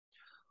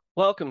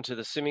Welcome to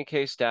the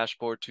SimiCase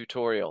dashboard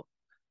tutorial.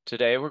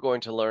 Today we're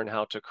going to learn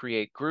how to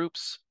create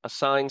groups,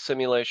 assign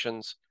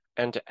simulations,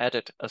 and to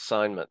edit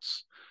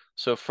assignments.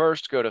 So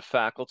first go to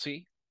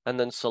Faculty and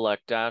then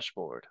select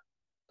Dashboard.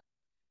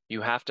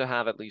 You have to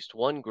have at least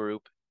one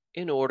group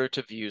in order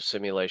to view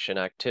simulation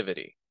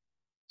activity.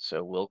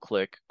 So we'll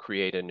click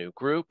Create a new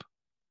group,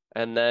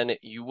 and then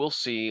you will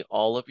see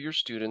all of your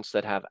students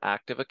that have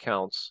active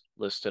accounts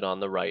listed on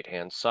the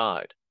right-hand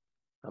side.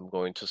 I'm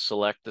going to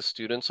select the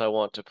students I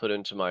want to put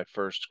into my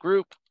first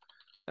group,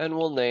 and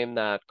we'll name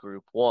that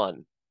group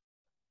 1,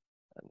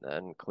 and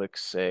then click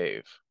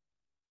Save.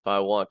 If I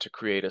want to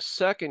create a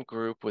second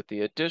group with the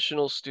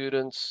additional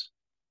students,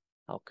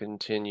 I'll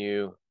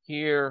continue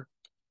here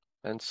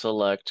and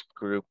select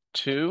group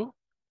 2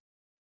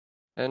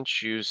 and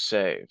choose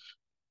Save.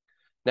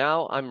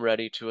 Now I'm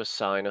ready to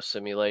assign a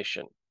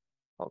simulation.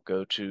 I'll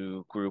go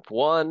to group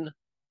 1,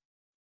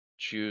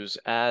 choose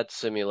Add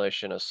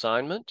Simulation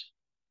Assignment,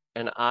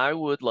 and I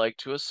would like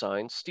to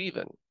assign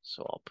Stephen.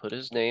 So I'll put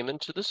his name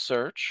into the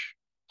search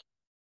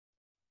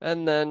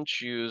and then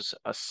choose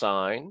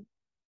Assign.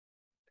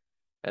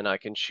 And I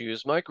can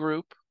choose my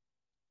group,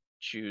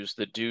 choose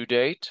the due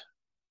date,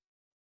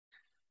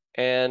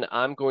 and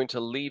I'm going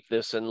to leave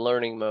this in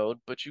learning mode,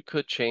 but you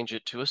could change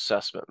it to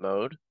assessment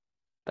mode,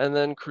 and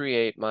then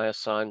create my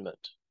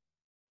assignment.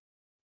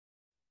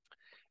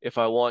 If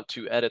I want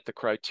to edit the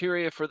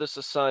criteria for this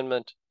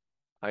assignment,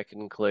 I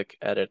can click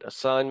Edit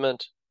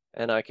Assignment,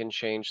 and I can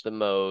change the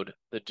mode,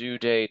 the due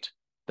date,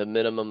 the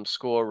minimum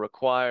score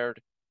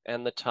required,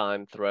 and the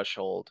time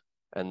threshold,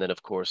 and then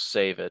of course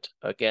save it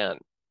again.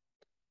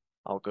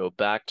 I'll go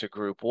back to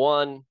group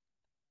 1,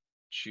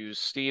 choose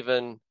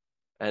Stephen,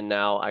 and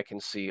now I can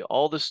see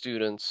all the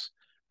students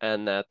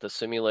and that the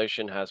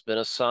simulation has been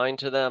assigned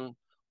to them.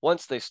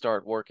 Once they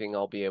start working,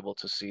 I'll be able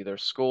to see their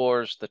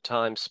scores, the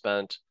time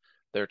spent,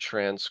 their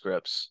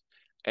transcripts.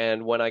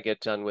 And when I get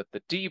done with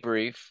the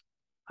debrief,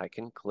 I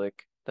can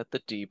click that the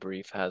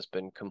debrief has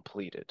been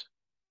completed.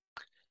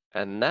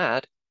 And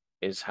that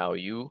is how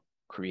you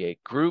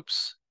create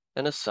groups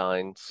and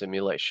assign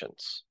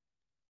simulations.